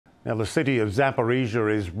Now, the city of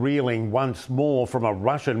Zaaparogia is reeling once more from a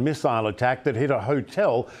Russian missile attack that hit a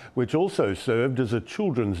hotel, which also served as a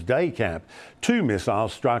children's day camp. 2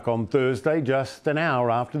 missiles struck on Thursday, just an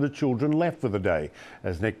hour after the children left for the day.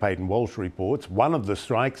 As Nick Payton-Walsh reports, one of the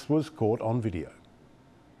strikes was caught on video.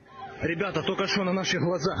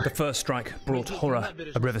 The first strike brought horror.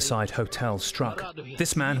 A riverside hotel struck.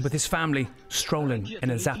 This man with his family strolling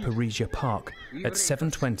in a Zaaparogia park at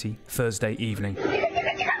 7:20 Thursday evening.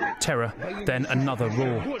 Terror, then another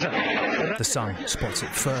roar. The sun spots it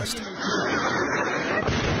first.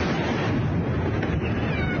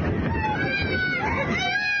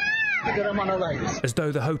 As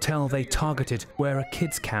though the hotel they targeted, where a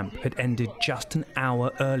kids' camp had ended just an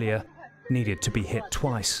hour earlier, needed to be hit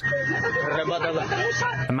twice.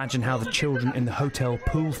 Imagine how the children in the hotel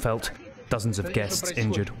pool felt. Dozens of guests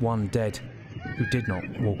injured, 1 dead, who did not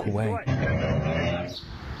walk away.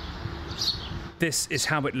 This is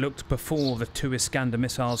how it looked before the 2 Iskander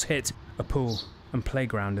missiles hit a pool and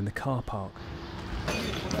playground in the car park.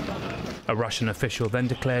 A Russian official then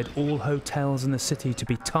declared all hotels in the city to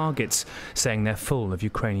be targets, saying they're full of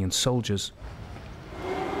Ukrainian soldiers.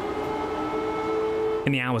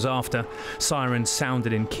 In the hours after, sirens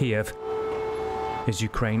sounded in Kiev, as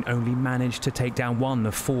Ukraine only managed to take down 1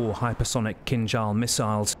 of 4 hypersonic Kinjal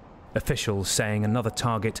missiles, officials saying another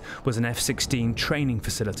target was an F-16 training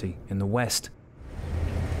facility in the west.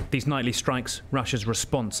 These nightly strikes, Russia's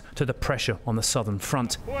response to the pressure on the southern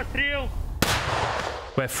front,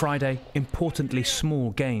 where Friday, importantly small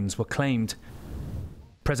gains were claimed.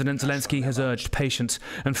 President Zelensky has urged patience,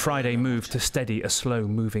 and Friday moved to steady a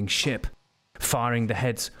slow-moving ship, firing the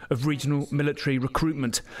heads of regional military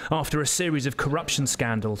recruitment after a series of corruption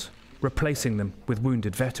scandals, replacing them with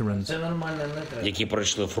wounded veterans.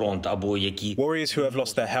 Warriors who have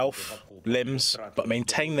lost their health, limbs, but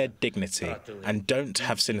maintain their dignity and don't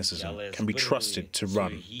have cynicism can be trusted to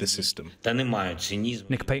run the system.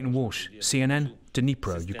 Nick Payton-Walsh, CNN,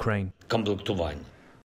 Dnipro, Ukraine.